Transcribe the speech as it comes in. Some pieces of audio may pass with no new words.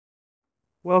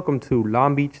Welcome to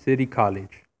Long Beach City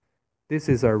College. This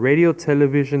is our radio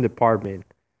television department.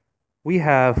 We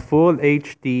have full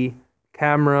HD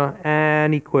camera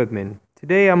and equipment.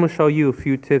 Today I'm going to show you a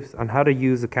few tips on how to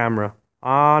use the camera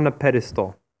on a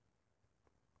pedestal.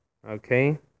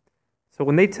 Okay? So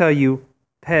when they tell you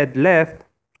ped left,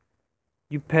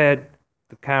 you ped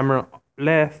the camera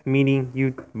left, meaning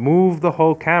you move the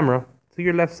whole camera to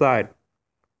your left side.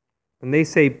 When they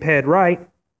say ped right,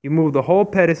 you move the whole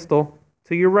pedestal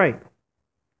to your right.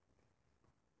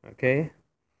 Okay?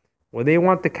 When they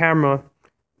want the camera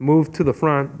moved to the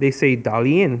front, they say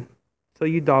dolly in. So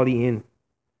you dolly in.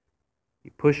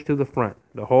 You push to the front,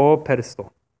 the whole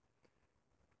pedestal.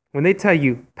 When they tell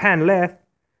you pan left,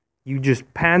 you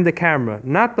just pan the camera,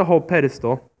 not the whole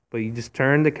pedestal, but you just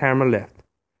turn the camera left.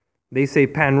 They say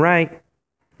pan right,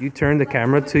 you turn the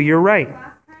camera to your right.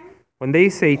 When they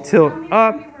say tilt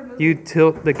up, you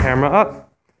tilt the camera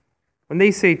up. When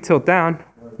they say tilt down,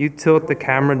 you tilt the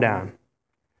camera down.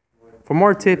 For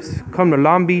more tips, come to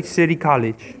Long Beach City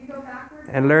College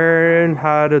and learn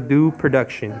how to do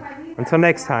production. Until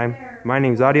next time, my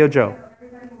name's Audio Joe.